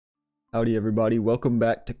Howdy everybody, welcome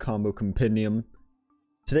back to Combo Compendium.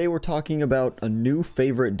 Today we're talking about a new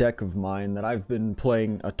favorite deck of mine that I've been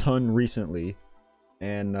playing a ton recently.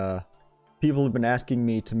 And people have been asking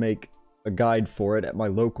me to make a guide for it at my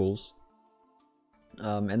locals.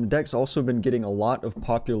 And the deck's also been getting a lot of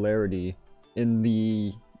popularity in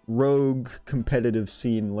the rogue competitive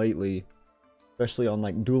scene lately. Especially on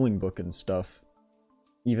like Dueling Book and stuff.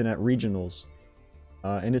 Even at regionals.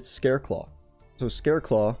 And it's Scareclaw. So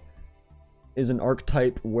Scareclaw is an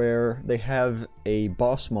archetype where they have a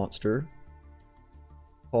boss monster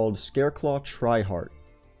called Scareclaw Reichhart.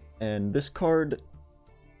 And this card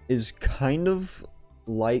is kind of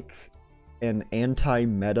like an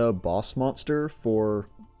anti-meta boss monster for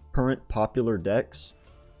current popular decks.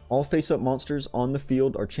 All face-up monsters on the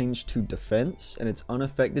field are changed to defense, and it's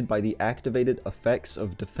unaffected by the activated effects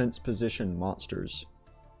of defense position monsters.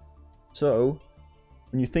 So,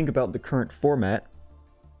 when you think about the current format,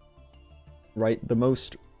 right,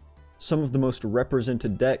 some of the most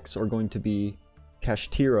represented decks are going to be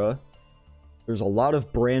Kashtira. There's a lot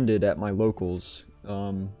of Branded at my locals.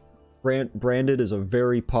 Branded is a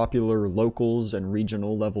very popular locals and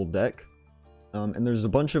regional level deck. And there's a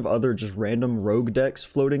bunch of other just random rogue decks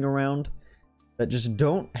floating around that just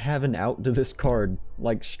don't have an out to this card.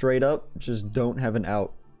 Like, straight up, just don't have an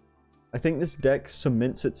out. I think this deck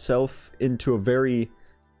cements itself into a very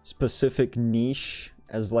specific niche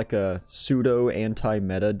as like a pseudo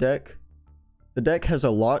anti-meta deck. The deck has a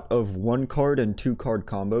lot of 1-card and 2-card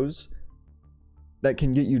combos that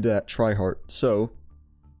can get you to that Reichhart. So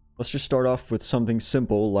let's just start off with something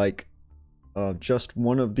simple like just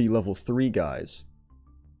one of the level 3 guys.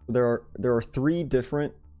 There are 3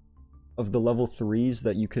 different of the level 3s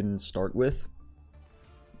that you can start with.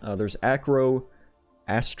 There's Acro,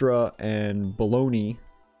 Astra, and Baloney.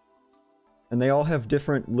 And they all have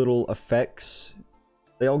different little effects.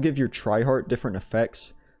 They all give your Reichhart different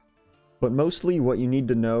effects. But mostly what you need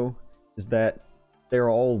to know is that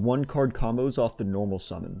they're all 1-card combos off the normal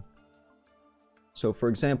summon. So for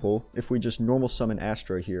example, if we just normal summon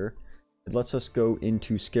Astra here, it lets us go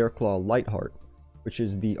into Scareclaw Lightheart, which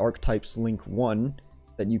is the archetype's link 1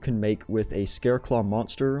 that you can make with a Scareclaw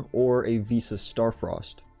monster or a Visa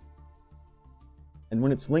Starfrost. And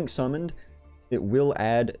when it's link summoned, it will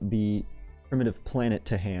add the primitive planet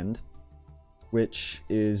to hand, which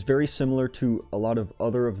is very similar to a lot of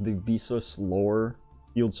other of the Visas lore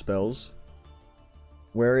field spells,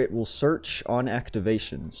 where it will search on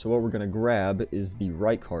activation. So what we're going to grab is the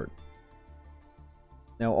Reichhart.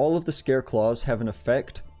 Now all of the Scareclaws have an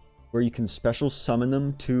effect where you can special summon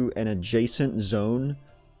them to an adjacent zone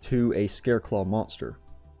to a Scareclaw monster.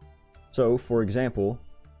 So for example,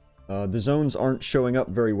 the zones aren't showing up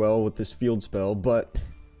very well with this field spell, but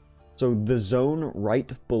so the zone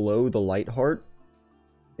right below the Lightheart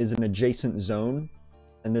is an adjacent zone,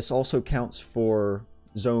 and this also counts for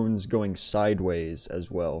zones going sideways as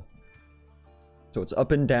well. So it's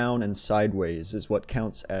up and down and sideways is what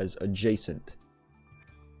counts as adjacent.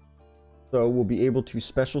 So we'll be able to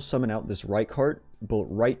special summon out this Reichhart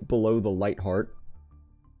right below the Lightheart.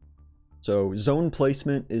 So zone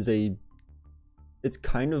placement is it's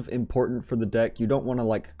kind of important for the deck. You don't want to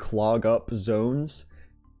like clog up zones,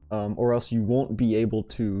 or else you won't be able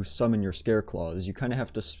to summon your Scareclaws. You kind of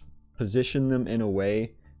have to position them in a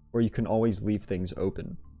way where you can always leave things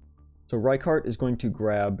open. So Reichhart is going to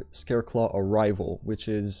grab Scareclaw Arrival, which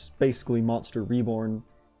is basically Monster Reborn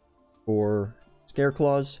for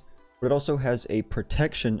Scareclaws, but it also has a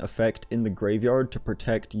protection effect in the graveyard to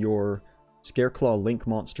protect your Scareclaw Link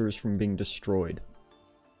monsters from being destroyed.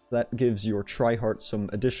 That gives your Reichhart some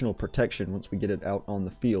additional protection once we get it out on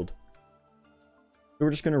the field. So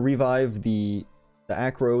we're just going to revive the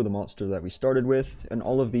Acro, the monster that we started with, and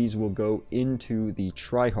all of these will go into the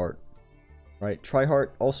Reichhart. Right,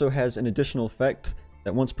 Reichhart also has an additional effect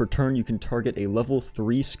that once per turn you can target a level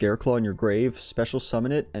 3 Scareclaw in your grave, special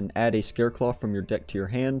summon it, and add a Scareclaw from your deck to your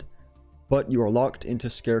hand, but you are locked into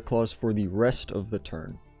Scareclaws for the rest of the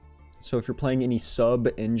turn. So if you're playing any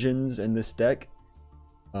sub-engines in this deck,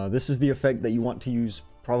 this is the effect that you want to use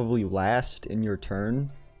probably last in your turn,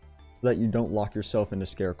 so that you don't lock yourself into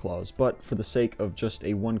Scareclaws. But for the sake of just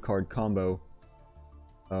a 1-card combo,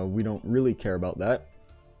 we don't really care about that.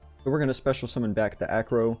 So we're going to special summon back the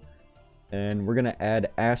Acro, and we're going to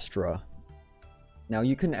add Astra. Now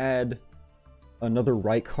you can add another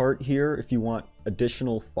Reichhart here if you want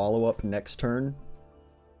additional follow-up next turn.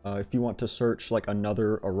 If you want to search like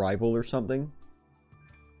another Arrival or something.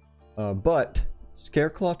 But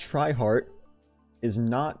Scareclaw Reichhart is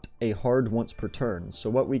not a hard once per turn. So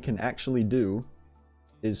what we can actually do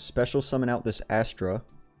is special summon out this Astra,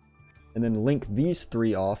 and then link these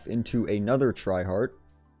 3 off into another Tryhart,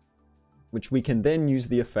 which we can then use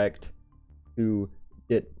the effect to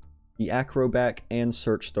get the Acro back and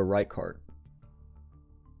search the Reichhart.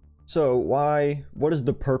 So what is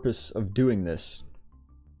the purpose of doing this?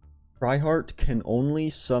 Tryhart can only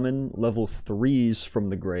summon level 3s from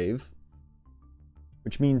the grave,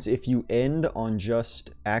 which means if you end on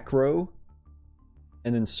just Acro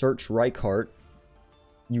and then search Reichhart,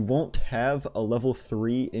 you won't have a level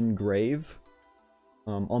 3 in grave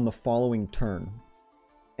on the following turn.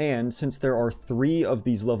 And since there are 3 of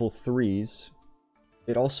these level 3s,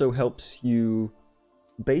 it also helps you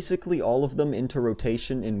basically all of them into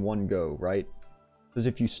rotation in one go, right? Because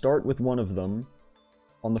if you start with one of them,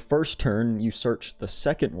 on the first turn you search the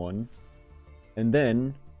second one, and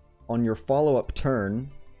then on your follow-up turn,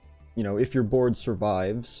 you know, if your board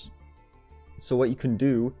survives, so what you can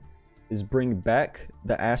do is bring back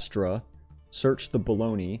the Astra, search the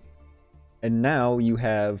Baloney, and now you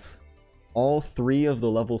have all 3 of the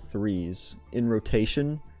level 3s in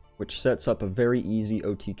rotation, which sets up a very easy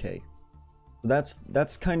OTK.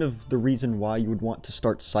 That's kind of the reason why you would want to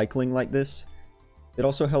start cycling like this. It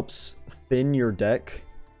also helps thin your deck,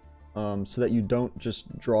 so that you don't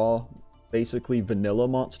just draw basically vanilla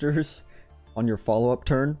monsters on your follow-up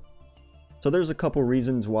turn. So there's a couple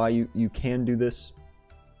reasons why you can do this.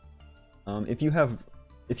 If you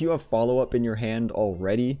have follow-up in your hand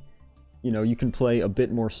already, you know, you can play a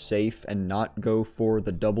bit more safe and not go for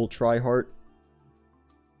the double Tryhart.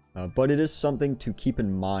 But it is something to keep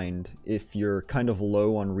in mind if you're kind of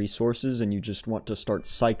low on resources and you just want to start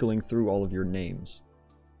cycling through all of your names.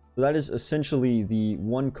 So that is essentially the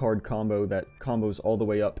 1-card combo that combos all the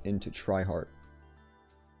way up into Tryhart.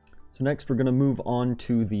 So next we're going to move on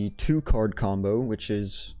to the 2-card combo, which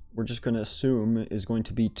is, we're just going to assume, is going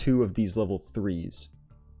to be 2 of these level 3s.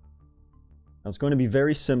 Now it's going to be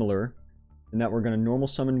very similar in that we're going to normal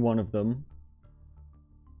summon one of them.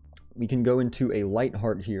 We can go into a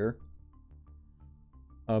Lightheart here.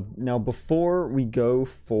 Now before we go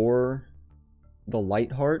for the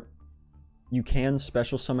Lightheart, you can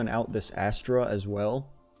special summon out this Astra as well.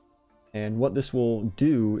 And what this will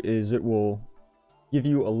do is it will give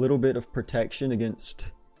you a little bit of protection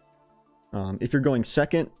against, if you're going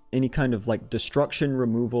second, any kind of like destruction,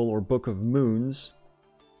 removal, or Book of Moons,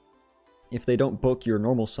 if they don't book your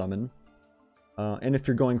normal summon. And if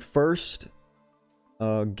you're going first,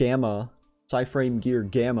 Gamma, Psyframe Gear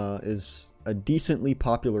Gamma is a decently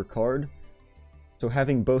popular card. So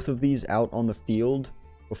having both of these out on the field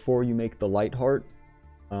before you make the Lightheart,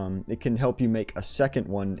 it can help you make a second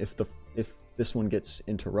one if this one gets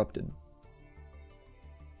interrupted.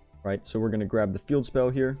 Right, so we're going to grab the field spell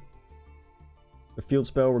here. The field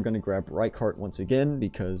spell, we're going to grab Reichhart once again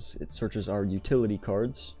because it searches our utility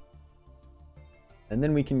cards. And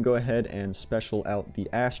then we can go ahead and special out the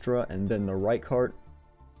Astra and then the Reichhart.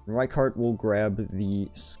 And Reichhart will grab the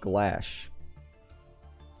Splash.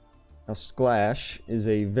 Now Splash is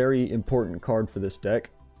a very important card for this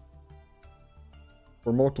deck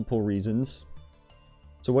for multiple reasons.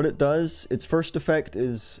 So what it does, its first effect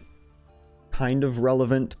is kind of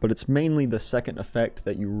relevant, but it's mainly the second effect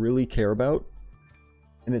that you really care about.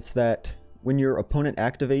 And it's that when your opponent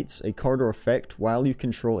activates a card or effect while you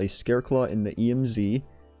control a Scareclaw in the EMZ,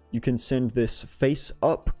 you can send this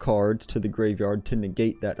face-up card to the graveyard to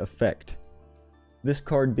negate that effect. This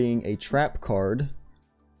card being a trap card,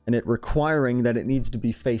 and it requiring that it needs to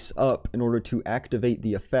be face-up in order to activate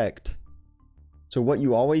the effect. So what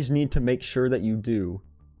you always need to make sure that you do,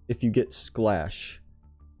 if you get Splash,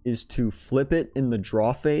 is to flip it in the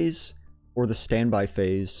draw phase or the standby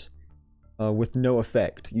phase with no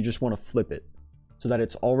effect. You just want to flip it so that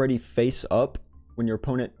it's already face-up when your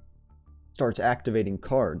opponent starts activating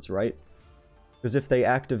cards, right? Because if they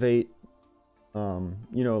activate, you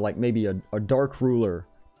know, like maybe a Dark Ruler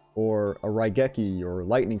or a Raigeki or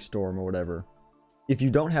Lightning Storm or whatever, if you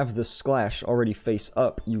don't have the Splash already face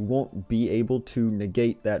up, you won't be able to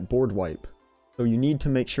negate that board wipe. So you need to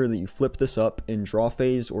make sure that you flip this up in draw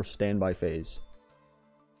phase or standby phase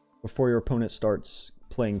before your opponent starts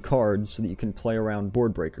playing cards so that you can play around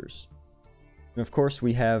board breakers. And of course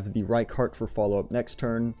we have the Reichhart for follow-up next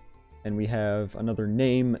turn, and we have another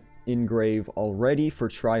name in grave already for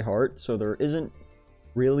Tryhart, so there isn't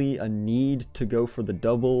really a need to go for the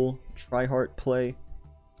double Tryhart play.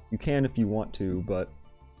 You can if you want to, but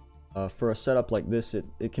for a setup like this,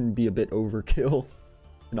 it can be a bit overkill.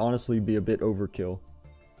 Can honestly be a bit overkill.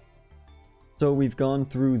 So we've gone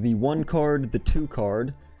through the 1 card, the 2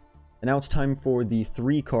 card, and now it's time for the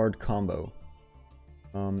 3-card combo.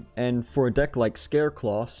 And for a deck like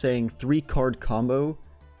Scareclaw, saying 3-card combo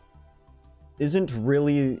isn't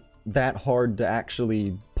really that hard to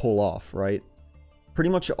actually pull off, right? Pretty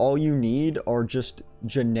much all you need are just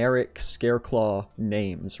generic Scareclaw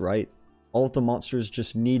names, right? All of the monsters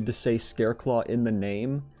just need to say Scareclaw in the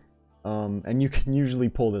name, and you can usually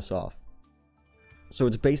pull this off. So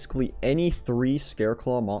it's basically any 3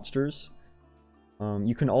 Scareclaw monsters.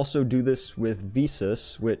 You can also do this with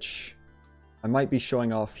Visas, which I might be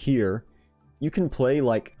showing off here. You can play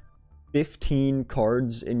like 15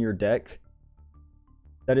 cards in your deck,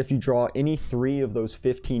 that if you draw any 3 of those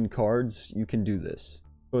 15 cards, you can do this.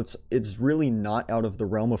 So it's really not out of the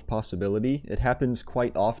realm of possibility. It happens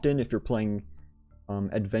quite often if you're playing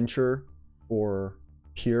Adventure or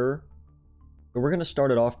Pure. But we're going to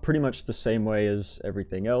start it off pretty much the same way as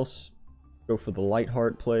everything else. Go for the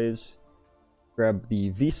Lightheart plays. Grab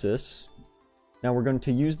the Visas. Now we're going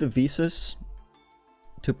to use the Visas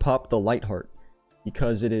to pop the Lightheart,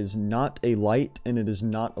 because it is not a light and it is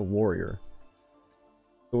not a warrior.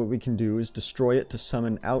 So what we can do is destroy it to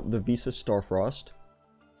summon out the Visas Starfrost.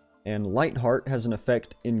 And Lightheart has an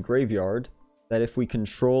effect in Graveyard that if we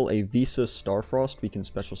control a Visas Starfrost, we can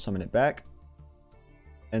special summon it back.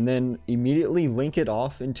 And then immediately link it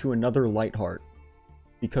off into another Lightheart.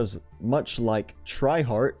 Because much like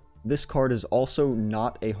Tryheart, this card is also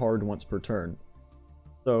not a hard once per turn.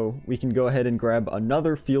 So we can go ahead and grab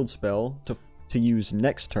another field spell to use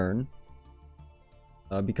next turn.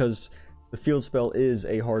 Because the field spell is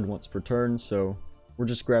a hard once per turn, so we're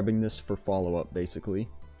just grabbing this for follow-up, basically.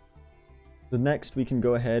 So next, we can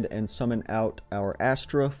go ahead and summon out our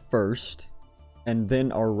Astra first, and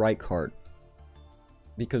then our Reichhart.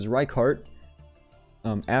 Because Reichhart,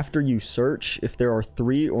 after you search, if there are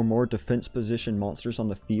 3 or more defense position monsters on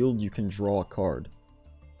the field, you can draw a card.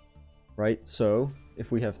 Right, so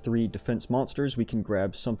if we have 3 defense monsters, we can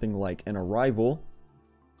grab something like an Arrival.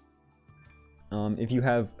 If you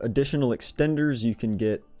have additional extenders, you can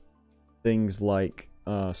get things like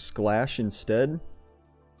Splash instead.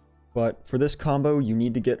 But for this combo, you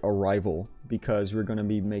need to get Arrival, because we're going to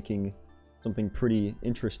be making something pretty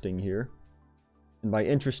interesting here. And by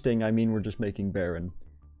interesting, I mean we're just making Baron.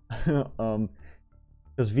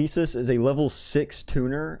 Because Visas is a level 6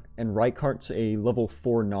 tuner, and Reichart's a level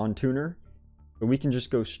 4 non-tuner. So we can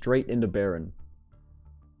just go straight into Baron.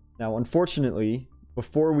 Now, unfortunately,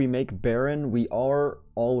 before we make Baron, we are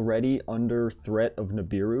already under threat of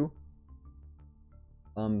Nibiru.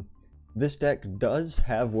 This deck does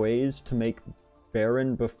have ways to make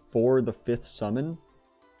Baron before the 5th summon.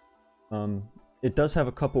 It does have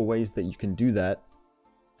a couple ways that you can do that.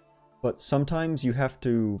 But sometimes you have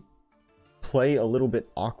to play a little bit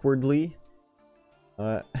awkwardly.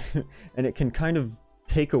 And it can kind of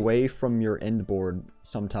take away from your end board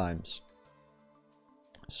sometimes.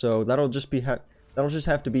 So that'll just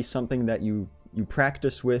have to be something that you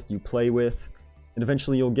practice with, you play with, and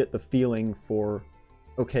eventually you'll get the feeling for,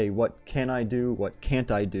 okay, what can I do, what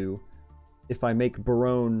can't I do? If I make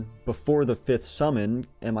Baronne before the 5th summon,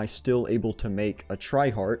 am I still able to make a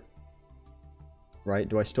Tryheart? Right?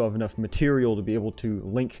 Do I still have enough material to be able to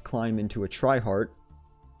link climb into a Tryheart?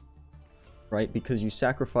 Right? Because you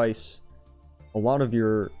sacrifice a lot of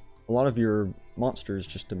your monsters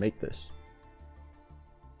just to make this.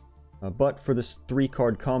 But for this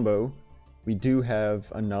 3-card combo, we do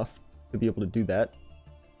have enough to be able to do that,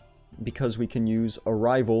 because we can use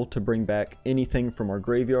Arrival to bring back anything from our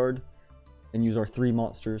graveyard, and use our 3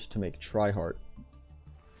 monsters to make Tryheart.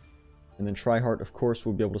 And then Tryheart, of course,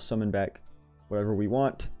 will be able to summon back whatever we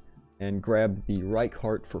want, and grab the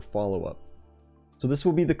Reichhart for follow-up. So this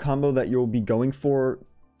will be the combo that you'll be going for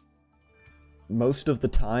most of the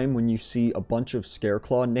time when you see a bunch of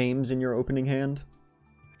Scareclaw names in your opening hand.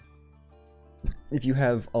 If you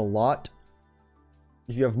have a lot,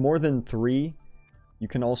 if you have more than 3, you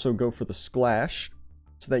can also go for the Splash,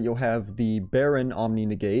 so that you'll have the Baron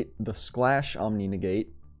Omni-Negate, the Splash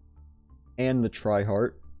Omni-Negate, and the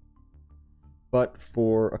Tryheart. But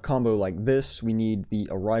for a combo like this, we need the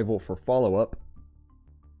Arrival for follow-up.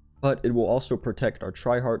 But it will also protect our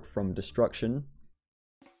Tryheart from destruction.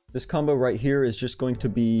 This combo right here is just going to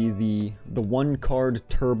be the 1-card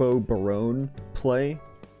Turbo Baronne play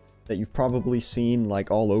that you've probably seen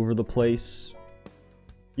like all over the place.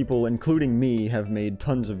 People, including me, have made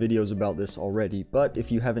tons of videos about this already, but if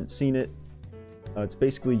you haven't seen it, it's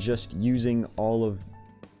basically just using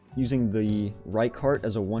the Reichhart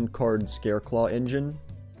as a 1-card Scareclaw engine,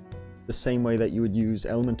 the same way that you would use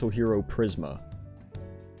Elemental Hero Prisma.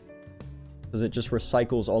 Because it just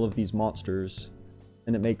recycles all of these monsters,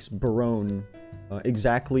 and it makes Baronne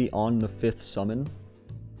exactly on the 5th summon.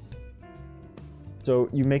 So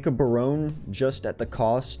you make a Baronne just at the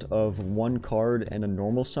cost of 1 card and a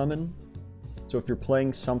normal summon. So if you're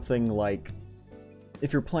playing something like...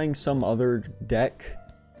 if you're playing some other deck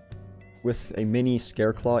with a mini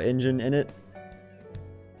Scareclaw engine in it,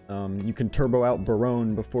 you can turbo out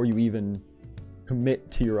Baronne before you even commit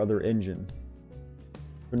to your other engine.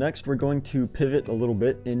 So next we're going to pivot a little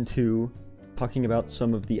bit into talking about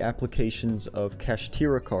some of the applications of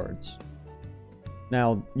Kashtira cards.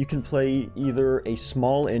 Now, you can play either a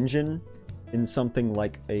small engine in something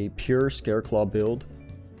like a pure Scareclaw build.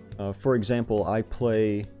 For example, I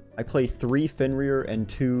play 3 Fenrir and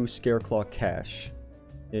 2 ScareKash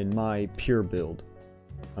in my pure build.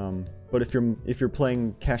 But if you're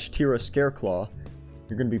playing Kashtira Scareclaw,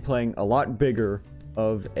 you're going to be playing a lot bigger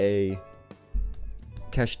of a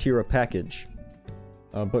Kashtira package.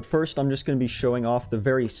 But first, I'm just going to be showing off the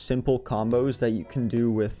very simple combos that you can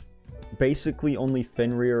do with basically only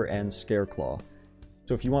Fenrir and Scareclaw.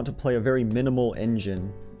 So if you want to play a very minimal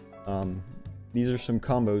engine, these are some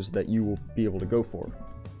combos that you will be able to go for.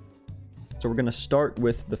 So we're going to start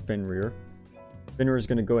with the Fenrir. Fenrir is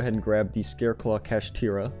going to go ahead and grab the Scareclaw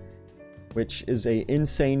Kashtira, which is a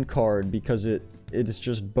insane card because it is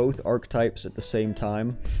just both archetypes at the same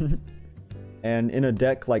time. And in a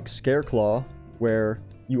deck like Scareclaw, where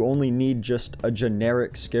you only need just a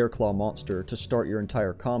generic Scareclaw monster to start your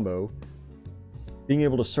entire combo, being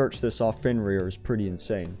able to search this off Fenrir is pretty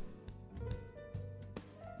insane.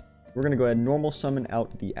 We're going to go ahead and normal summon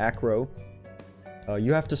out the Acro.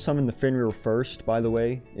 You have to summon the Fenrir first, by the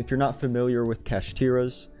way. If you're not familiar with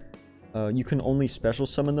Kashtiras, you can only special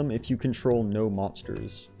summon them if you control no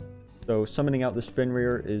monsters. So summoning out this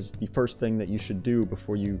Fenrir is the first thing that you should do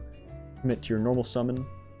before you commit to your normal summon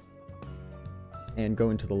and go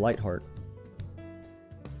into the Lightheart.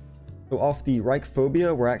 So off the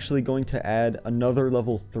Reichphobia, we're actually going to add another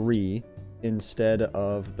level 3 instead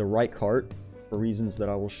of the Reichhart, for reasons that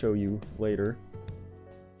I will show you later.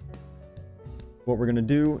 What we're going to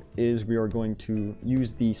do is we are going to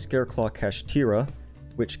use the Scareclaw Kashtira,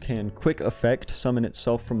 which can quick effect summon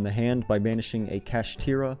itself from the hand by banishing a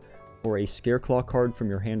Kashtira or a Scareclaw card from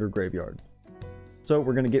your hand or graveyard. So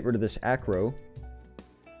we're going to get rid of this Acro,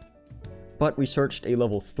 but we searched a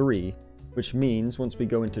level 3, which means once we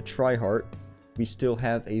go into Triheart, we still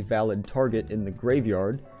have a valid target in the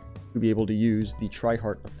graveyard to be able to use the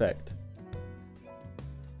Triheart effect.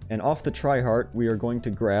 And off the Triheart, we are going to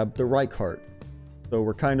grab the Reichhart. So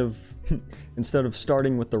we're kind of, instead of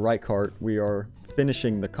starting with the Reichhart, we are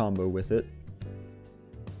finishing the combo with it.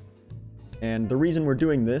 And the reason we're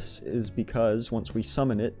doing this is because once we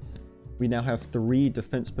summon it, we now have 3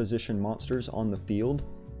 defense position monsters on the field,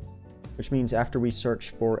 which means after we search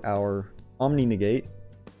for our Omni Negate,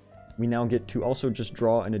 we now get to also just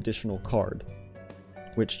draw an additional card,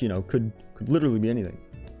 which, you know, could literally be anything.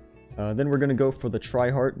 Then we're going to go for the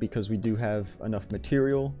Triheart because we do have enough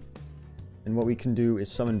material, and what we can do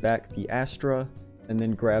is summon back the Astra and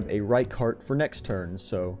then grab a Reichhart for next turn.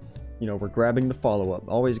 So, you know, we're grabbing the follow-up.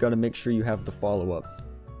 Always got to make sure you have the follow-up,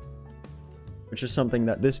 which is something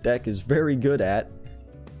that this deck is very good at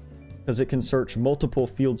because it can search multiple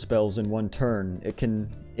field spells in one turn. It can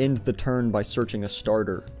end the turn by searching a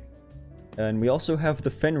starter. And we also have the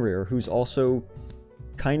Fenrir, who's also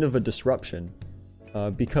kind of a disruption,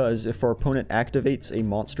 because if our opponent activates a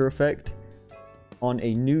monster effect on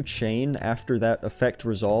a new chain after that effect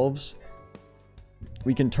resolves,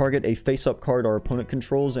 we can target a face-up card our opponent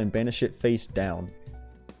controls and banish it face down.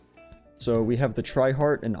 So we have the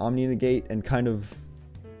Triheart and Omni Negate and kind of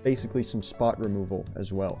basically some spot removal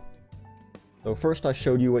as well. So first I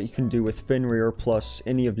showed you what you can do with Fenrir plus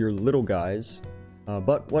any of your little guys,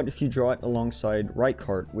 but what if you draw it alongside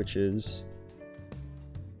Reichhart, which is,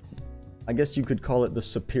 I guess you could call it the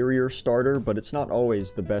superior starter, but it's not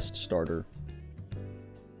always the best starter.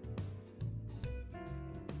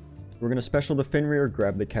 We're going to special the Fenrir,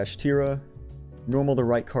 grab the Kashtira, normal the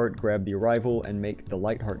Reichhart, grab the Arrival, and make the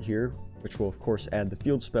Lightheart here, which will of course add the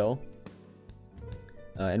field spell.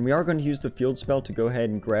 And we are going to use the field spell to go ahead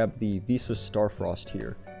and grab the Visa Starfrost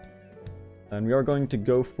here. And we are going to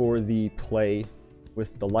go for the play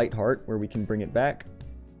with the Lightheart, where we can bring it back,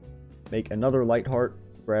 make another Lightheart,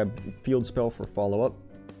 grab the field spell for follow-up,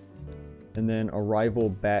 and then Arrival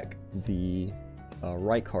back the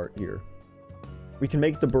Reichhart here. We can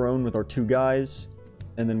make the Baronne with our 2 guys,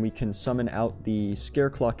 and then we can summon out the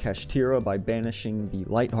Scareclaw Kashtira by banishing the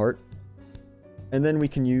Lightheart. And then we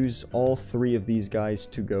can use all 3 of these guys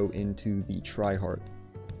to go into the Triheart.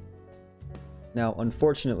 Now,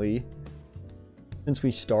 unfortunately, since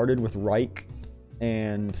we started with Reich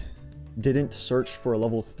and didn't search for a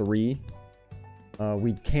level 3,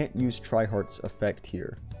 we can't use Triheart's effect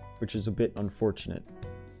here, which is a bit unfortunate.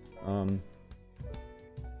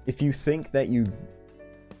 if you think that you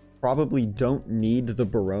probably don't need the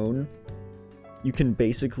Baronne, you can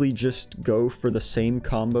basically just go for the same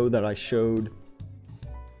combo that I showed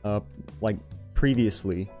like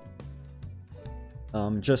previously.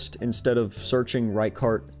 Just instead of searching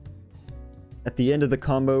Reichhart at the end of the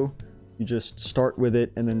combo, you just start with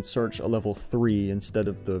it and then search a level 3 instead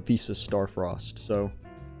of the Visa Starfrost. So,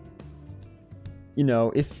 you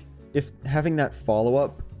know, if having that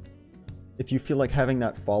follow-up, if you feel like having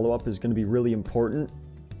that follow-up is going to be really important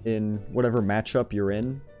in whatever matchup you're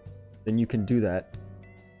in, then you can do that.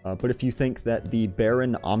 But if you think that the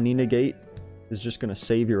Baron Omni Negate is just going to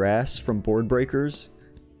save your ass from board breakers,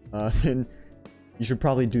 then you should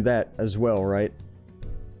probably do that as well, right?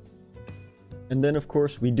 And then, of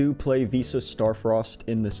course, we do play Visa Starfrost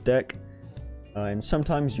in this deck, and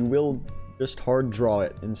sometimes you will just hard draw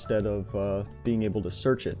it instead of being able to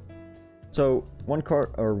search it. So one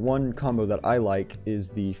combo that I like is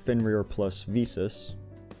the Fenrir plus Visas,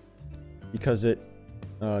 because it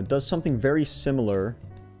does something very similar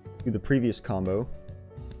to the previous combo.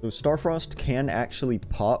 So Starfrost can actually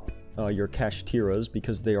pop your Kashtiras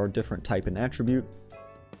because they are different type and attribute,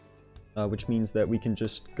 which means that we can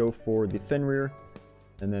just go for the Fenrir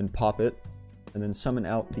and then pop it, and then summon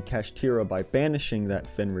out the Kashtira by banishing that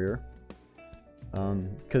Fenrir.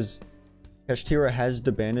 Because Kashtira has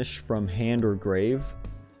to banish from hand or grave,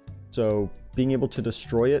 so being able to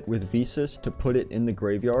destroy it with Visas to put it in the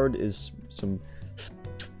graveyard is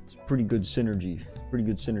it's pretty good synergy. Pretty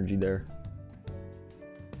good synergy there.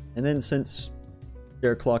 And then since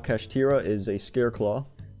Scareclaw Kashtira is a Scareclaw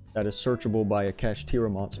that is searchable by a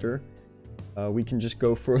Kashtira monster, we can just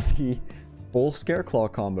go for the full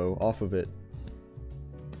Scareclaw combo off of it,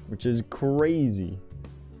 which is crazy.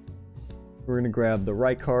 We're going to grab the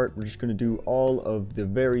Reichhart. We're just going to do all of the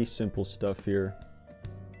very simple stuff here.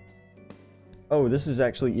 Oh, this is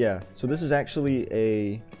actually, yeah. So this is actually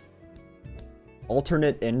a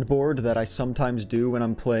alternate end board that I sometimes do when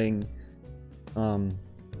I'm playing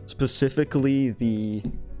specifically the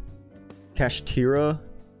Kashtira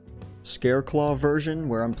Scareclaw version,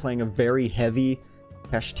 where I'm playing a very heavy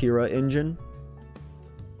Kashtira engine.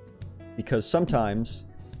 Because sometimes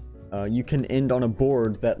you can end on a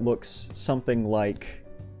board that looks something like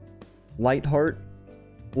Lightheart,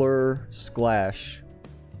 Fleur, Splash,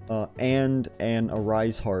 and an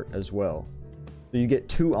Arise Heart as well. So you get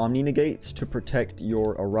 2 Omni Negates to protect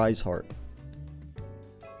your Arise Heart.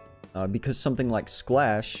 Because something like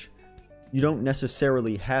Splash, you don't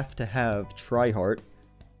necessarily have to have Tri-Heart.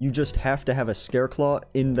 You just have to have a Scareclaw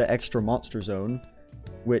in the extra monster zone,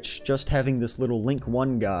 which just having this little Link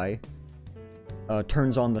 1 guy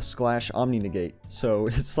turns on the Splash Omni Negate. So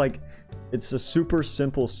it's like, it's a super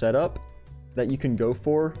simple setup that you can go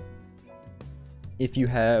for if you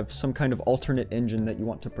have some kind of alternate engine that you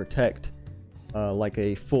want to protect, like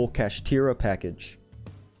a full Kashtira package.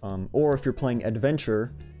 Or if you're playing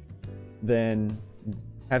Adventure, then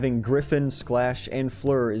having Griffin, Splash, and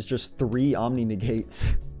Fleur is just 3 Omni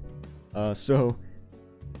Negates. So,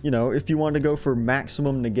 you know, if you want to go for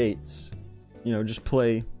maximum negates, you know, just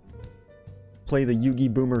play the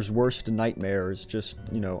Yugi Boomer's worst nightmares, just,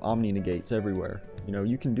 you know, Omni Negates everywhere. You know,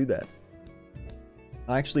 you can do that.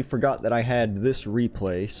 I actually forgot that I had this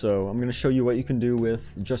replay, so I'm going to show you what you can do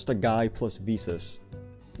with just a guy plus Visas.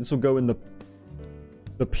 This will go in the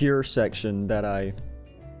pure section that I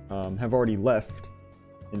have already left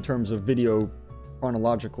in terms of video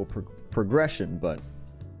chronological progression, but,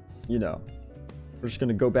 you know, we're just going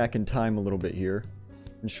to go back in time a little bit here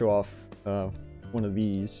and show off one of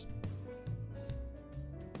these.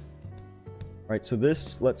 Alright, so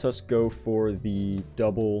this lets us go for the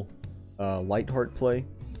double Lightheart play,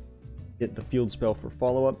 get the field spell for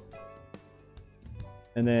follow-up,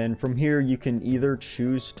 and then from here you can either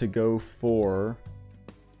choose to go for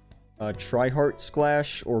Tri-Heart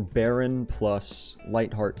Splash or Baron plus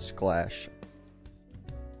Lightheart Splash.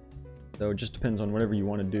 So it just depends on whatever you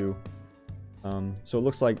want to do. So it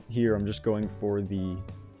looks like here I'm just going for the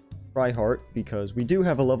Tri-Heart because we do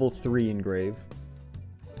have a level 3 engrave,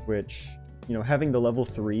 which, you know, having the level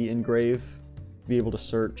 3 engrave, be able to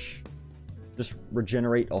search, just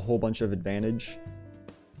regenerate a whole bunch of advantage,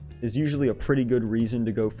 is usually a pretty good reason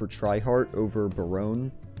to go for Tri-Heart over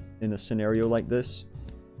Baronne in a scenario like this.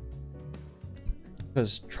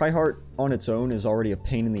 Because Tri-Heart on its own is already a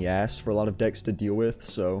pain in the ass for a lot of decks to deal with,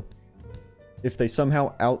 so if they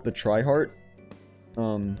somehow out the Tri-Heart,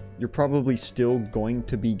 you're probably still going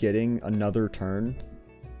to be getting another turn,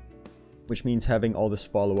 which means having all this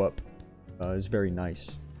follow-up is very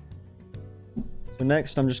nice. So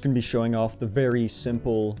next, I'm just going to be showing off the very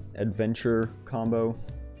simple adventure combo.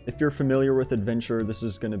 if you're familiar with Adventure, this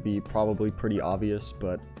is going to be probably pretty obvious,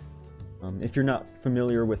 but if you're not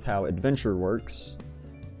familiar with how Adventure works,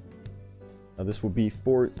 this will be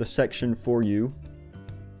for the section for you.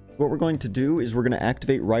 What we're going to do is we're going to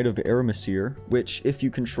activate Rite of Aramesir, which if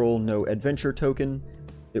you control no Adventure token,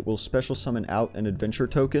 it will special summon out an Adventure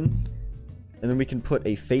token, and then we can put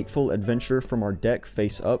a Fateful Adventure from our deck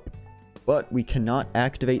face up, but we cannot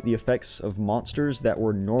activate the effects of monsters that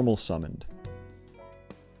were normal summoned.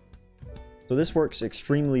 So this works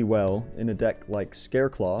extremely well in a deck like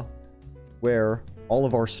Scareclaw, where all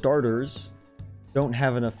of our starters don't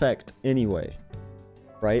have an effect anyway,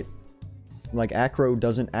 right? Like, Acro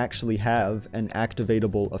doesn't actually have an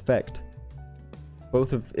activatable effect.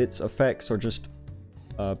 Both of its effects are just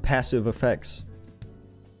passive effects.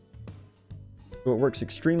 So it works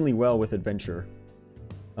extremely well with Adventure.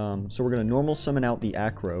 So we're going to normal summon out the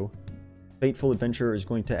Acro. Fateful Adventure is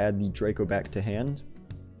going to add the Draco back to hand.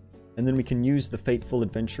 And then we can use the Fateful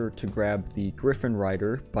Adventure to grab the Griffin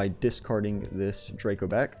Rider by discarding this Draco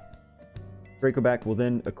back. Draco back will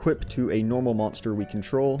then equip to a normal monster we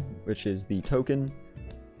control, which is the token,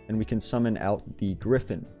 and we can summon out the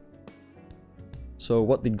Griffin. So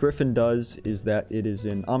what the Griffin does is that it is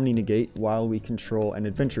in Omni Negate while we control an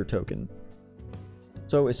Adventure token.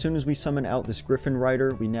 So as soon as we summon out this Griffin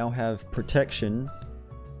Rider, we now have protection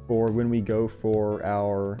for when we go for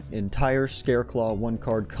our entire Scareclaw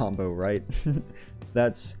one-card combo, right?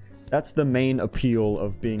 That's the main appeal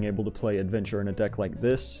of being able to play Adventure in a deck like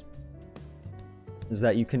this, is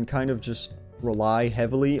that you can kind of just rely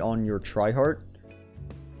heavily on your Tryhard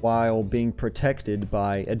while being protected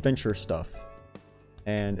by Adventure stuff.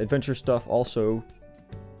 And Adventure stuff also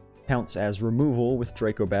counts as removal with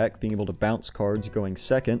Draco back, being able to bounce cards going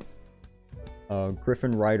second.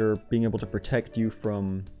 Griffin Rider being able to protect you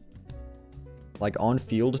from like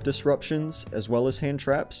on-field disruptions as well as hand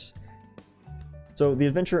traps. So the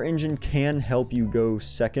Adventure engine can help you go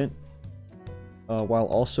second, while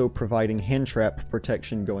also providing hand trap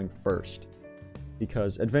protection going first.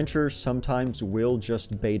 Because Adventure sometimes will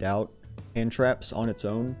just bait out hand traps on its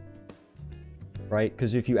own, right?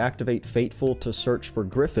 Because if you activate Fateful to search for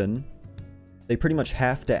Griffin, they pretty much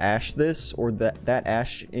have to Ash this, or that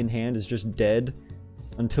Ash in hand is just dead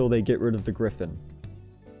until they get rid of the Griffin.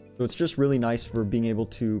 So it's just really nice for being able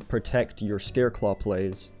to protect your Scareclaw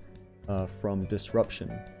plays from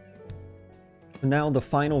disruption. Now the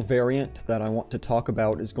final variant that I want to talk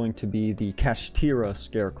about is going to be the Kashtira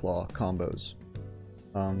Scareclaw combos.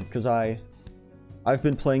 Because I've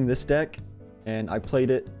been playing this deck, and I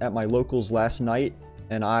played it at my locals last night,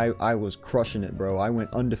 and I was crushing it, bro. I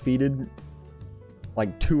went undefeated,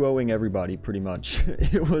 like 2-0ing everybody pretty much.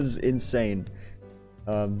 It was insane.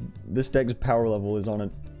 This deck's power level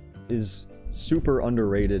is super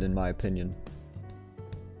underrated in my opinion.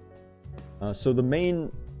 So the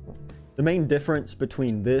main difference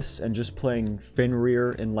between this and just playing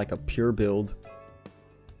Fenrir in like a pure build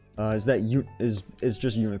is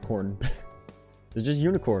just Unicorn. It's just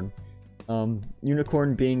Unicorn.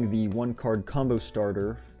 Unicorn being the one-card combo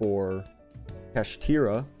starter for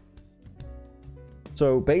Kashtira.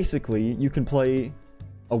 So basically, you can play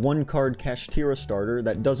a one-card Kashtira starter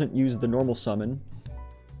that doesn't use the normal summon,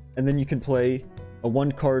 and then you can play a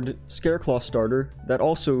one-card Scareclaw starter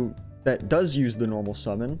that does use the normal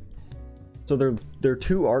summon. So they're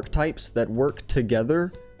two archetypes that work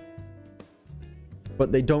together,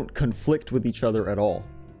 but they don't conflict with each other at all,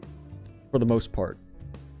 for the most part.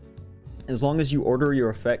 As long as you order your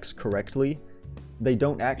effects correctly, they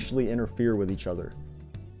don't actually interfere with each other.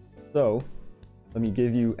 So, let me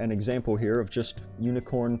give you an example here of just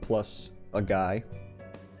Unicorn plus a guy.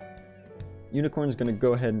 Unicorn's going to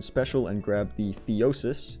go ahead and special and grab the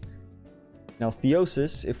Theosis. Now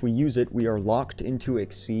Theosis, if we use it, we are locked into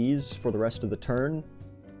Xyz for the rest of the turn.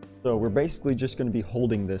 So we're basically just going to be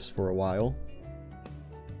holding this for a while.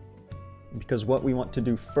 Because what we want to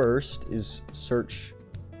do first is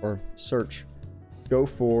go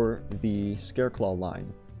for the Scareclaw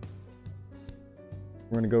line.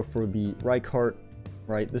 We're going to go for the Reichhart,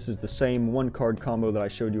 right? This is the same one-card combo that I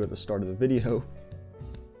showed you at the start of the video.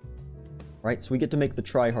 Right, so we get to make the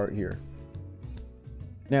Tryhard here.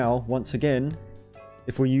 Now, once again,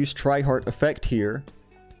 if we use Tryhard effect here,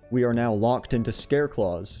 we are now locked into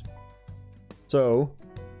Scareclaws. So,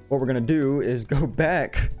 what we're going to do is go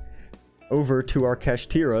back over to our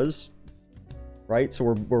Kashtiras, right? So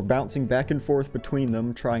we're bouncing back and forth between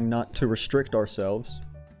them, trying not to restrict ourselves.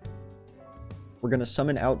 We're going to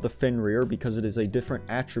summon out the Fenrir because it is a different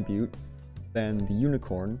attribute than the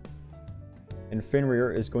Unicorn. And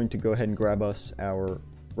Fenrir is going to go ahead and grab us our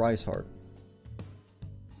Reichhart.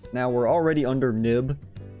 Now we're already under Nib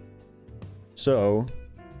So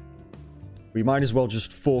we might as well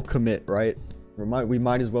just full commit, right? We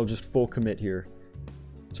might as well just full commit here.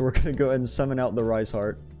 So we're gonna go ahead and summon out the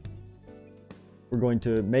Reichhart. We're going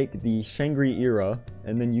to make the Shangri Era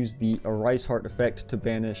and then use the Reichhart effect to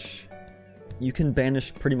banish. You can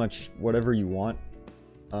banish pretty much whatever you want.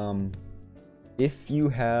 If you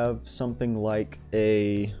have something like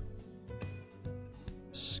a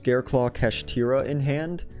Scareclaw Kashtira in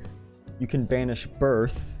hand, you can banish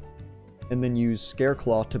Birth and then use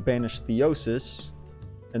Scareclaw to banish Theosis,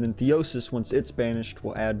 and then Theosis, once it's banished,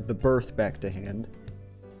 will add the Birth back to hand.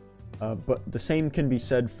 But the same can be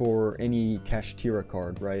said for any Kashtira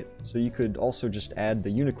card, right? So you could also just add the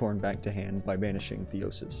Unicorn back to hand by banishing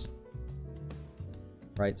Theosis.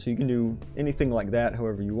 Right, so you can do anything like that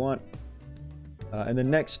however you want. And then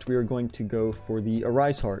next we are going to go for the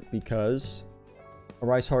Reichhart, because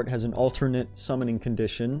Reichhart has an alternate summoning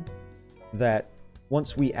condition that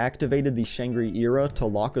once we activated the Shangri Era to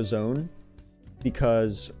lock a zone,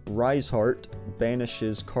 because Reichhart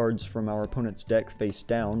banishes cards from our opponent's deck face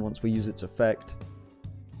down once we use its effect,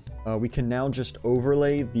 we can now just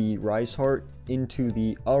overlay the Reichhart into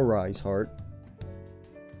the Reichhart.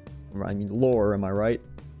 I mean lore, am I right?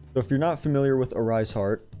 So if you're not familiar with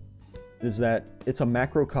Reichhart, is that it's a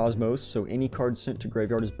macrocosmos, so any card sent to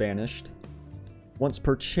graveyard is banished. Once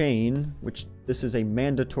per chain, which this is a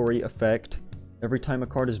mandatory effect, every time a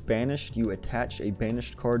card is banished, you attach a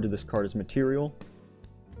banished card to this card's material.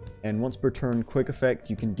 And once per turn, quick effect,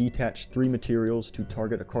 you can detach 3 materials to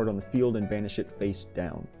target a card on the field and banish it face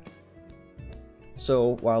down.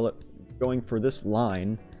 So while going for this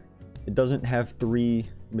line, it doesn't have 3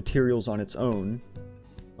 materials on its own.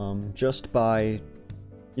 Just by,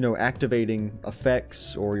 activating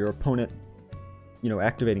effects, or your opponent,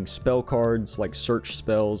 activating spell cards like search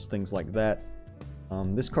spells, things like that,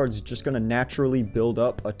 this card's just going to naturally build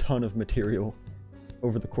up a ton of material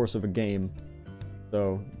over the course of a game.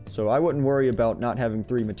 So I wouldn't worry about not having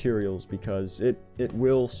 3 materials, because it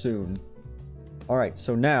will soon. Alright,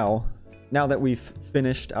 so now that we've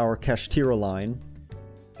finished our Kashtira line,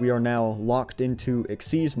 we are now locked into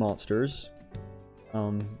Xyz monsters,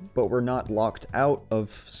 but we're not locked out of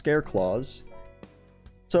Scareclaws.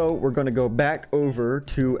 So we're going to go back over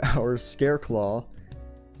to our Scareclaw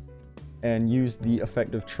and use the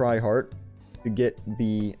effect of Tryhard to get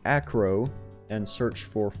the Acro and search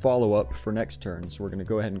for follow-up for next turn. So we're going to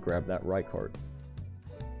go ahead and grab that Reichhart.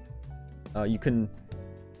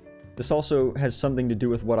 This also has something to do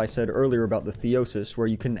with what I said earlier about the Theosis, where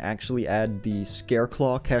you can actually add the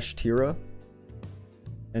Scareclaw Kashtira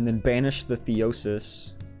and then banish the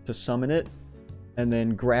Theosis to summon it, and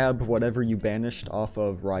then grab whatever you banished off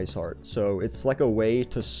of Reichhart. So it's like a way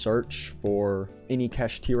to search for any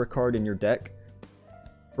Kashtira card in your deck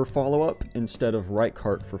for follow-up instead of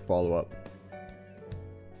Reichhart for follow-up.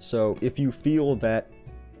 So if you feel that,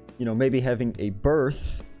 maybe having a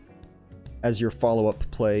Birth as your follow-up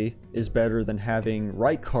play is better than having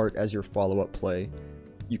Reichhart as your follow-up play,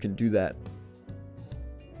 you can do that.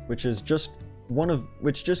 Which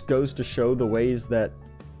just goes to show the ways that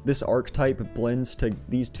this archetype blends to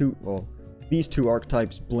these two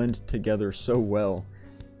archetypes blend together so well.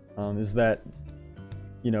 Is that,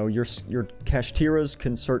 your Kashtiras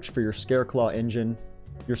can search for your Scareclaw engine.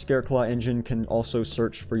 Your Scareclaw engine can also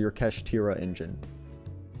search for your Kashtira engine.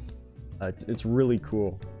 It's really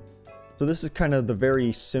cool. So this is kind of the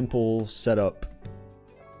very simple setup,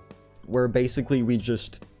 where basically we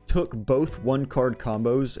just took both 1-card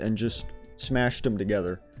combos and just smashed them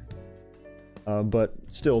together. But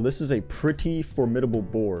still, this is a pretty formidable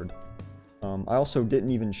board. I also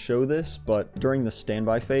didn't even show this, but during the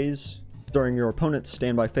standby phase, during your opponent's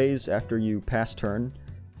standby phase after you pass turn,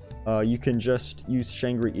 you can just use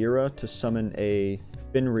Shangri Era to summon a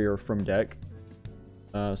Fenrir from deck.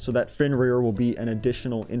 So that Fenrir will be an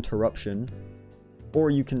additional interruption. Or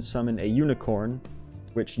you can summon a Unicorn,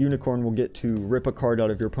 which Unicorn will get to rip a card out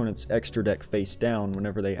of your opponent's extra deck face down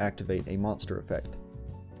whenever they activate a monster effect.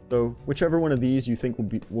 So whichever one of these you think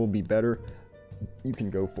will be better, you can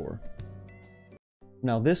go for.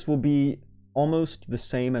 Now this will be almost the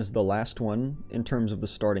same as the last one in terms of the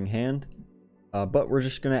starting hand, but we're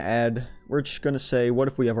just going to say, what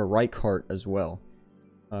if we have a Reichhart as well?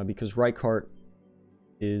 Because Reichhart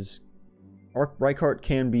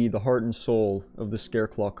can be the heart and soul of the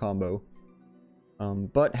Scareclaw combo.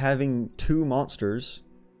 But having 2 monsters,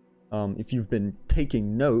 if you've been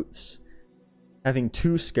taking notes, having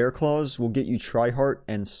 2 Scareclaws will get you Tryhard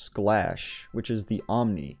and Splash, which is the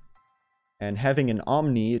Omni. And having an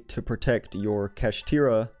Omni to protect your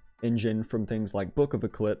Kashtira engine from things like Book of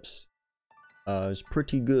Eclipse is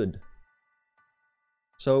pretty good.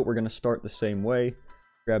 So we're going to start the same way,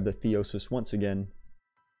 grab the Theosis once again,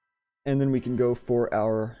 and then we can go for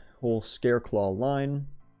our whole Scareclaw line.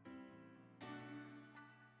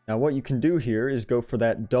 Now what you can do here is go for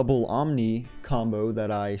that double Omni combo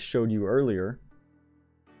that I showed you earlier,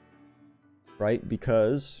 right?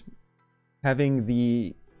 Because having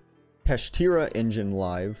the Kashtira engine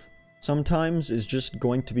live sometimes is just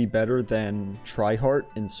going to be better than Tryhart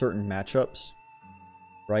in certain matchups,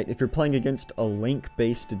 right? If you're playing against a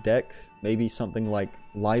Link-based deck, maybe something like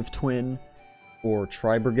Live Twin or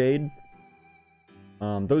Tri-Brigade,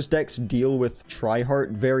 those decks deal with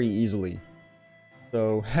Tryhart very easily.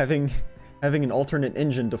 So having an alternate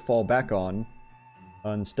engine to fall back on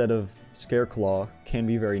instead of Scareclaw can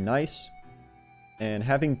be very nice. And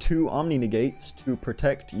having 2 Omni Negates to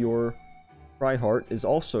protect your Tryhart is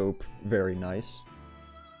also very nice.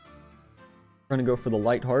 We're going to go for the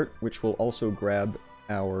Lightheart, which will also grab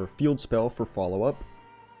our field spell for follow-up.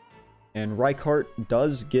 And Reichhart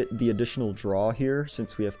does get the additional draw here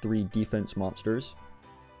since we have 3 defense monsters.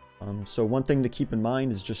 So one thing to keep in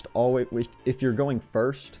mind is just always, if you're going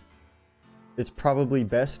first, it's probably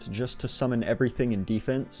best just to summon everything in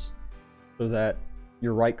defense so that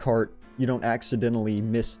your Reichhart, you don't accidentally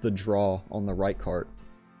miss the draw on the Reichhart.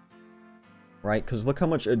 Right? Because look how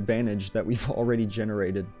much advantage that we've already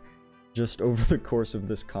generated just over the course of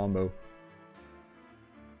this combo.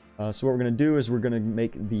 So what we're going to do is we're going to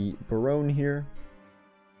make the Baronne here.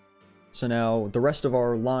 So now the rest of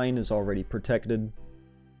our line is already protected.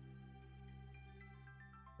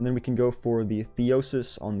 And then we can go for the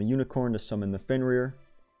Theosis on the Unicorn to summon the Fenrir,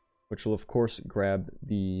 which will of course grab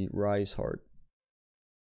the Reichhart.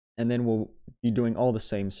 And then we'll be doing all the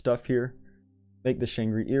same stuff here. Make the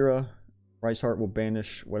Shangri-Ira. Reichhart will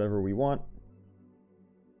banish whatever we want.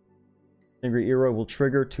 Shangri-Ira will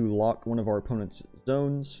trigger to lock one of our opponent's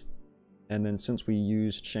zones. And then since we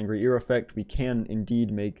used Shangri-Ira effect, we can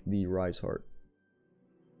indeed make the Reichhart.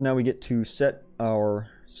 Now we get to set our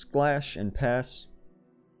Splash and pass.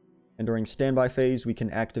 And during standby phase, we can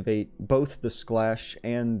activate both the Splash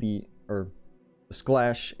and the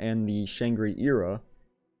Shangri-Ira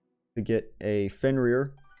to get a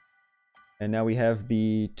Fenrir. And now we have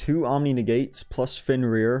the 2 Omni Negates plus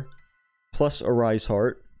Fenrir plus a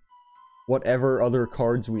Reichhart. Whatever other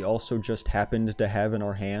cards we also just happened to have in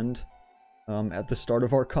our hand at the start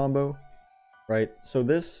of our combo. Right? So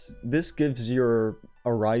this gives your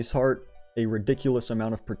Reichhart a ridiculous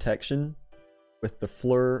amount of protection with the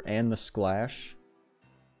Fleur and the Splash.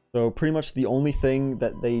 So pretty much the only thing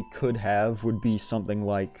that they could have would be something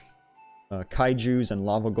like Kaijus and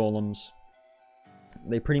Lava Golems.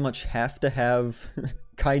 They pretty much have to have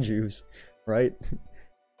Kaijus, right?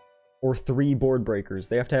 Or 3 board breakers.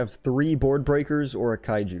 They have to have 3 board breakers or a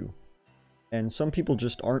Kaiju. And some people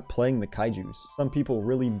just aren't playing the Kaijus. Some people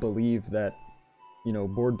really believe that, you know,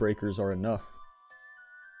 board breakers are enough.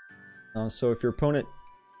 So if your opponent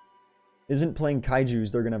isn't playing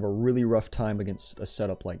Kaijus, they're going to have a really rough time against a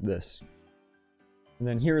setup like this. And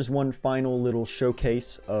then here's one final little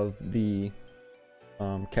showcase of the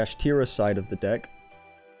Kashtira side of the deck,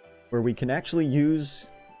 where we can actually use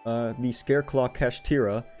the Scareclaw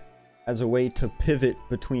Kashtira as a way to pivot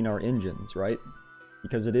between our engines, right?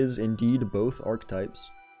 Because it is indeed both archetypes.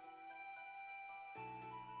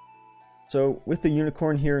 So with the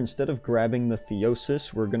Unicorn here, instead of grabbing the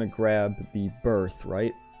Theosis, we're going to grab the Birth,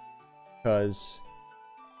 right? Because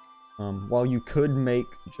while you could make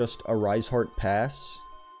just a Reichhart pass,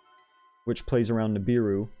 which plays around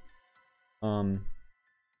Nibiru,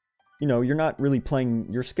 you know, you're not really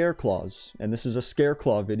playing your Scareclaws. And this is a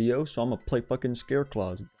Scareclaw video, so I'm gonna play fucking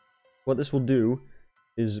Scareclaws. What this will do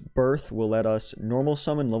is Birth will let us normal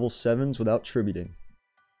summon level 7s without tributing.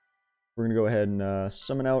 We're gonna go ahead and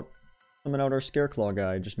summon out our Scareclaw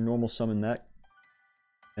guy. Just normal summon that.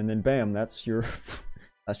 And then bam, that's your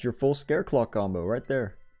that's your full Scareclaw combo right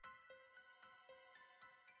there.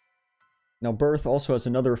 Now Birth also has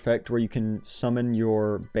another effect where you can summon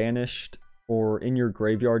your banished or in your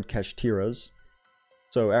graveyard Kashtiras.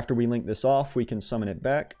 So after we link this off, we can summon it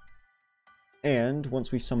back. And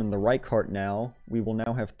once we summon the Reichhart now, we will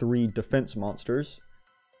now have 3 defense monsters.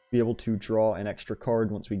 Be able to draw an extra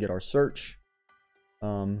card once we get our search.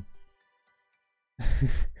 I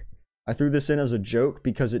threw this in as a joke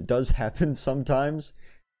because it does happen sometimes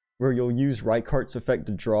where you'll use Reichhart's effect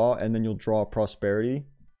to draw and then you'll draw Prosperity.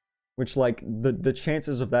 Which, like, the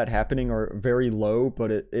chances of that happening are very low,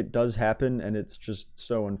 but it does happen, and it's just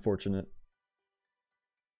so unfortunate.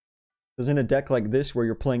 Because in a deck like this, where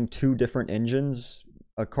you're playing 2 different engines,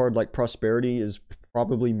 a card like Prosperity is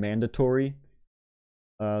probably mandatory.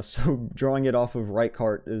 So drawing it off of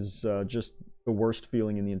Reichhart is just the worst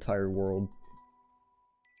feeling in the entire world.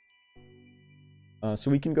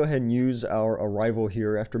 So we can go ahead and use our arrival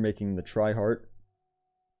here after making the Tryhart.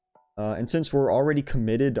 And since we're already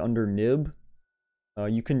committed under Nib,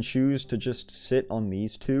 you can choose to just sit on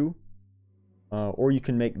these two. Or you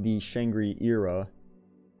can make the Shangri Era,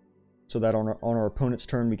 so that on our opponent's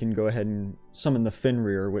turn we can go ahead and summon the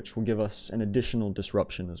Fenrir, which will give us an additional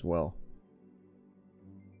disruption as well.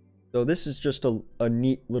 So this is just a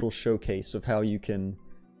neat little showcase of how you can,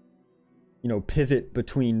 you know, pivot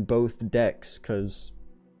between both decks, because,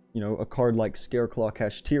 you know, a card like Scareclaw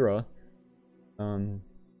Kashtira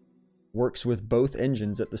works with both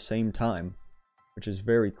engines at the same time, which is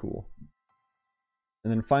very cool.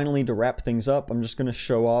 And then finally, to wrap things up, I'm just going to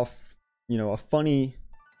show off, you know, a funny,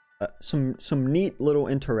 some neat little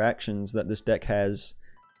interactions that this deck has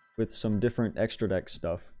with some different extra deck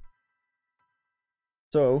stuff.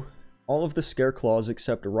 So, all of the Scareclaws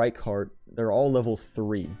except Reichhart, they're all level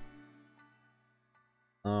 3.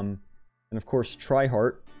 And of course,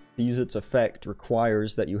 Tryhart, to use its effect,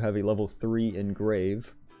 requires that you have a level 3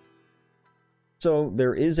 engrave. So,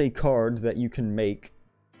 there is a card that you can make,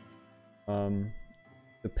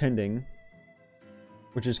 depending,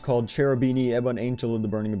 which is called Cherubini, Ebon Angel of the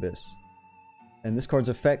Burning Abyss. And this card's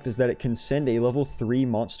effect is that it can send a level 3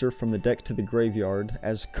 monster from the deck to the graveyard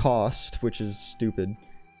as cost, which is stupid.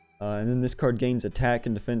 And then this card gains attack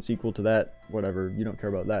and defense equal to that. Whatever, you don't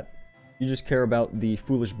care about that. You just care about the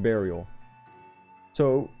Foolish Burial.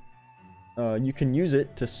 So, you can use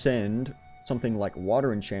it to send something like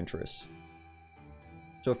Water Enchantress.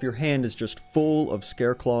 So if your hand is just full of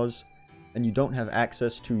Scareclaws, and you don't have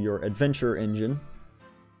access to your adventure engine,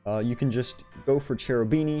 you can just go for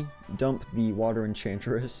Cherubini, dump the Water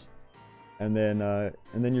Enchantress, and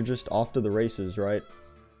then you're just off to the races, right?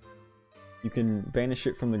 You can banish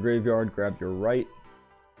it from the graveyard, grab your right,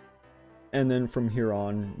 and then from here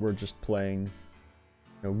on, we're just playing,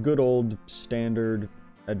 you know, good old standard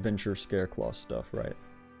adventure Scareclaw stuff, right?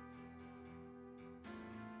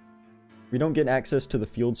 We don't get access to the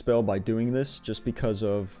field spell by doing this, just because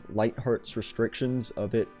of Lightheart's restrictions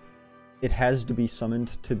of it. It has to be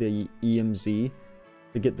summoned to the EMZ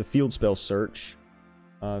to get the field spell search.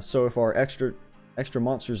 So if our extra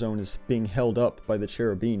monster zone is being held up by the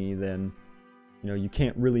Cherubini, then, you know, you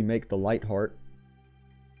can't really make the Lightheart.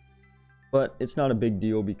 But it's not a big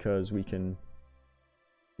deal because we can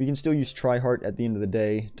still use Tryhart at the end of the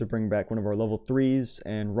day to bring back one of our level 3s,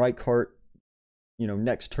 and Reichhart, you know,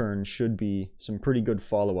 next turn should be some pretty good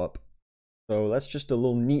follow-up. So that's just a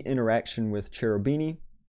little neat interaction with Cherubini.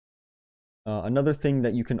 Another thing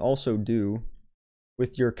that you can also do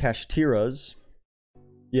with your Kashtiras,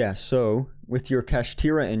 so with your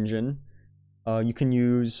Kashtira engine, you can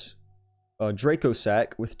use Draco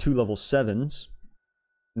Sack with 2 level 7s,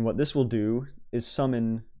 and what this will do is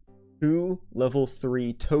summon 2 level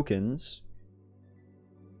 3 tokens,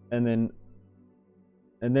 and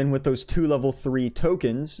then with those 2 level 3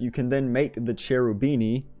 tokens, you can then make the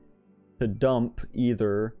Cherubini to dump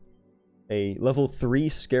either a level 3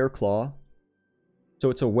 Scareclaw. So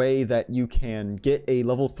it's a way that you can get a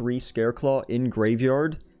level 3 Scareclaw in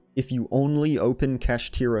graveyard if you only open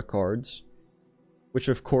Kashtira cards, which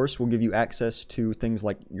of course will give you access to things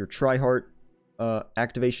like your Tryhart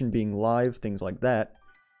activation being live, things like that.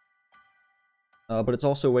 But it's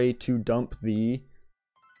also a way to dump the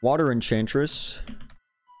Water Enchantress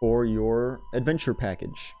for your adventure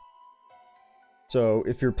package. So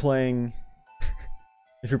if you're playing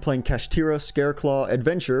Kashtira Scareclaw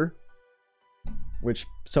Adventure, which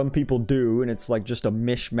some people do, and it's like just a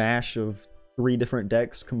mishmash of 3 different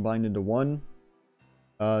decks combined into one,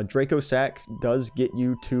 Draco Sack does get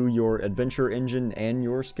you to your adventure engine and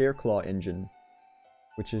your Scareclaw engine,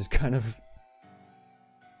 which is kind of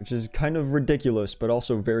ridiculous, but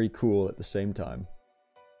also very cool at the same time.